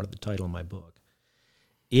second part of the title of my book.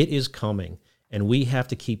 It is coming, and we have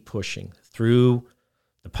to keep pushing through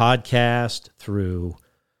the podcast, through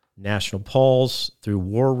National Pulse, through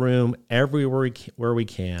War Room, everywhere where we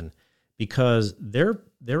can, because they're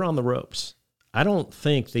on the ropes. I don't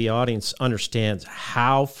think the audience understands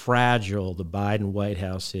how fragile the Biden White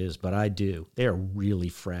House is, but I do. They are really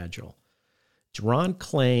fragile. Ron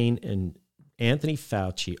Klain and Anthony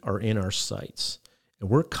Fauci are in our sights, and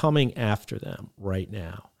we're coming after them right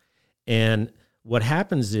now. And what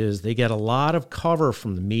happens is they get a lot of cover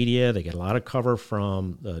from the media. They get a lot of cover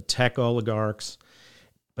from the tech oligarchs,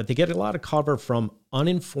 but they get a lot of cover from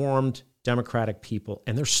uninformed Democratic people,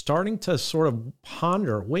 and they're starting to sort of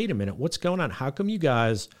ponder, wait a minute, what's going on? How come you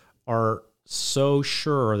guys are so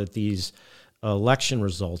sure that these election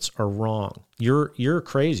results are wrong? You're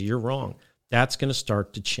crazy. You're wrong. That's going to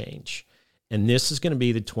start to change. And this is going to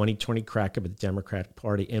be the 2020 crack of the Democratic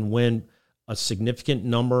Party. And when a significant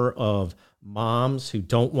number of moms who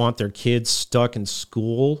don't want their kids stuck in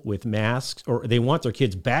school with masks, or they want their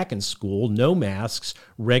kids back in school, no masks,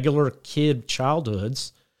 regular kid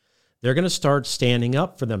childhoods. They're going to start standing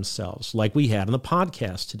up for themselves, like we had on the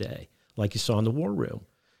podcast today, like you saw in the War Room.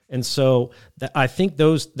 And so I think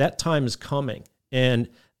that time is coming. And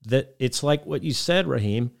that it's like what you said,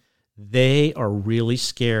 Raheem, they are really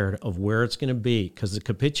scared of where it's going to be, because the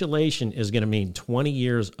capitulation is going to mean 20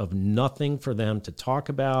 years of nothing for them to talk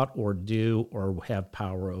about or do or have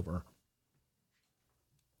power over.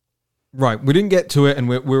 Right. We didn't get to it, and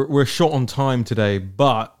we're short on time today,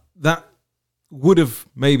 but that would have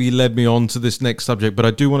maybe led me on to this next subject, but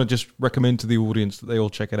I do want to just recommend to the audience that they all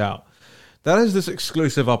check it out. That is this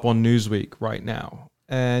exclusive up on Newsweek right now.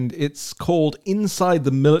 And it's called Inside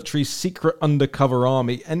the Military Secret Undercover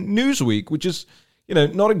Army. And Newsweek, which is,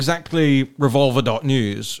 not exactly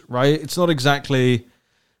revolver.news, right? It's not exactly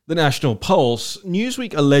the National Pulse.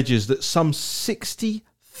 Newsweek alleges that some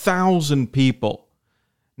 60,000 people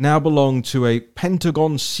now belong to a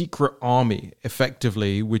Pentagon secret army,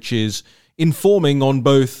 effectively, which is informing on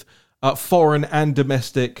both foreign and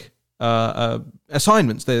domestic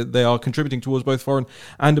assignments. They are contributing towards both foreign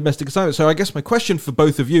and domestic assignments. So I guess my question for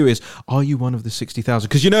both of you is, are you one of the 60,000?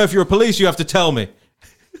 Because if you're a police, you have to tell me.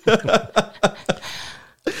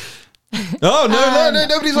 Oh, no,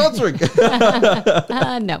 nobody's answering.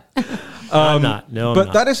 No. I'm not. No,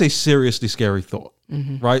 but that is a seriously scary thought,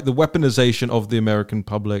 right? The weaponization of the American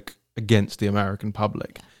public against the American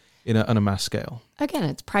public on a mass scale. Again,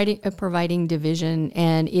 it's providing division,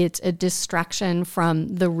 and it's a distraction from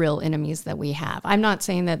the real enemies that we have. I'm not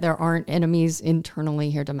saying that there aren't enemies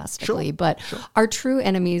internally here domestically, but our true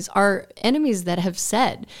enemies are enemies that have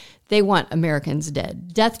said they want Americans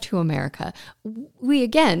dead, death to America. We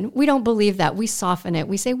don't believe that. We soften it.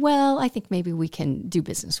 We say, well, I think maybe we can do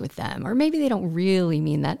business with them, or maybe they don't really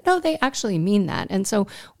mean that. No, they actually mean that. And so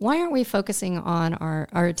why aren't we focusing on our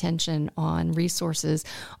attention on resources,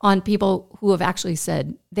 on people who have actually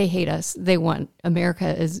said they hate us, they want America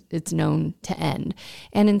as it's known to end.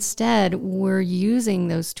 And instead, we're using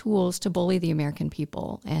those tools to bully the American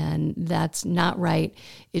people. And that's not right.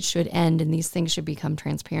 It should end, and these things should become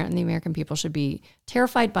transparent, and the American people should be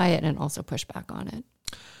terrified by it and also push back on it.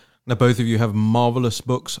 Now, both of you have marvelous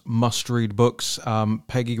books, must-read books.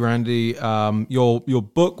 Peggy, Grande, your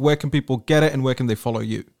book, where can people get it and where can they follow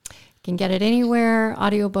you? Can get it anywhere,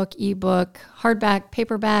 audiobook, ebook, hardback,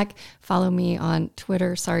 paperback. Follow me on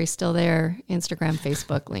Twitter, still there, Instagram,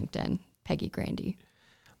 Facebook, LinkedIn, Peggy Grande.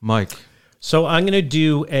 Mike. So I'm going to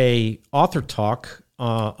do a author talk,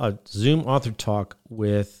 a Zoom author talk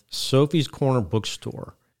with Sophie's Corner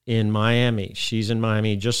Bookstore in Miami. She's in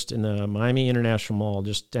Miami, just in the Miami International Mall,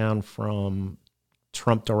 just down from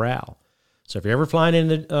Trump Doral. So if you're ever flying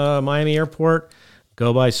into Miami Airport,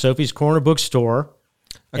 go by Sophie's Corner Bookstore.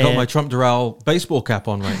 I got my Trump Doral baseball cap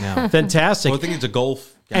on right now. Fantastic. Well, I think it's a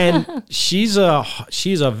golf cap. And she's a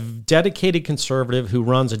dedicated conservative who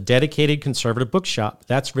runs a dedicated conservative bookshop.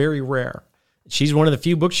 That's very rare. She's one of the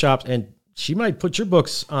few bookshops, and she might put your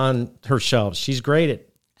books on her shelves. She's great at,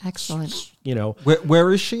 excellent.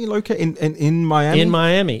 Where is she located? In Miami? In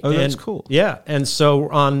Miami. Oh, that's cool. Yeah. And so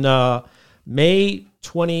on May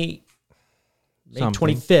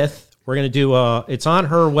 25th, we're going to do it's on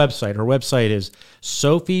her website. Her website is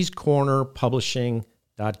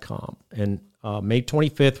sophiescornerpublishing.com. And May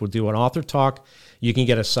 25th, we'll do an author talk. You can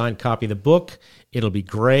get a signed copy of the book. It'll be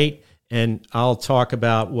great. And I'll talk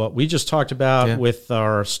about what we just talked about with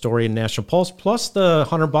our story in National Pulse, plus the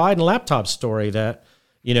Hunter Biden laptop story that,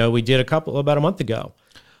 we did about a month ago.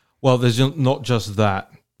 Well, there's not just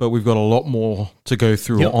that, but we've got a lot more to go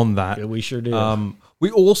through on that. Yeah, we sure do.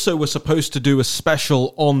 We also were supposed to do a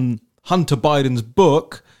special on Hunter Biden's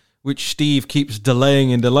book, which Steve keeps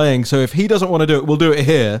delaying. So if he doesn't want to do it, we'll do it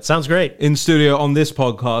here. Sounds great. In studio on this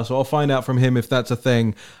podcast. So I'll find out from him if that's a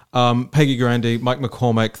thing. Peggy Grande, Mike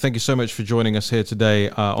McCormick, thank you so much for joining us here today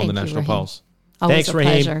on the National Pulse. Always Thanks, a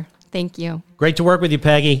Raheem. pleasure. Thank you. Great to work with you,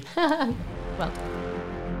 Peggy. Well.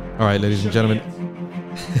 All right, ladies and gentlemen.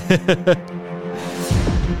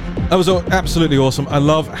 That was absolutely awesome. I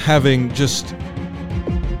love having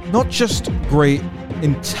not just great,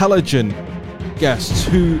 intelligent guests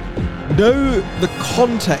who know the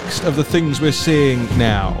context of the things we're seeing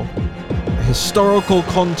now, a historical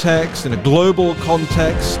context and a global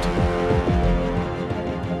context,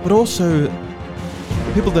 but also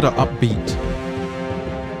people that are upbeat.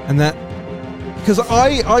 And that, because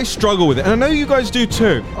I struggle with it, and I know you guys do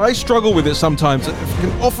too. I struggle with it sometimes. I can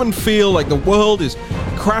often feel like the world is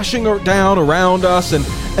crashing down around us, and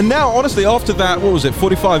And now, honestly, after that,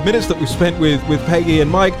 45 minutes that we spent with Peggy and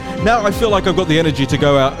Mike, now I feel like I've got the energy to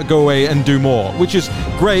go away and do more, which is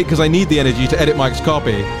great because I need the energy to edit Mike's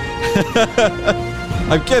copy.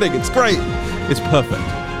 I'm kidding. It's great. It's perfect.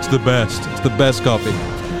 It's the best. It's the best copy.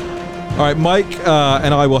 All right, Mike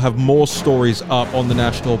and I will have more stories up on the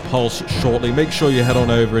National Pulse shortly. Make sure you head on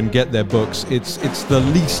over and get their books. It's the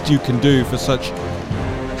least you can do for such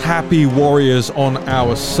happy warriors on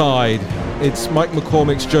our side. It's Mike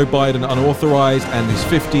McCormick's Joe Biden Unauthorized and his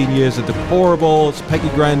 15 years are deplorable. It's Peggy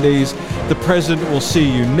Grande's The President Will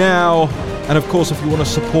See You Now. And of course, if you want to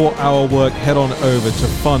support our work, head on over to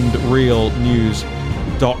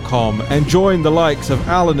fundrealnews.com and join the likes of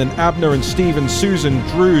Alan and Abner and Stephen, Susan,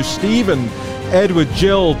 Drew, Stephen, Edward,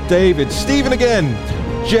 Jill, David, Stephen again,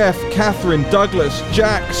 Jeff, Catherine, Douglas,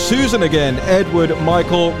 Jack, Susan again, Edward,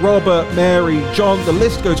 Michael, Robert, Mary, John. The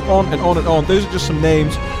list goes on and on and on. Those are just some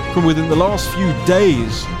names from within the last few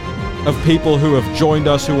days of people who have joined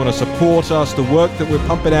us, who want to support us, the work that we're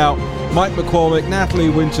pumping out. Mike McCormick, Natalie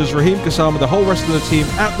Winters, Raheem Kasama, the whole rest of the team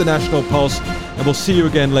at the National Pulse. And we'll see you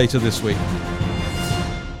again later this week.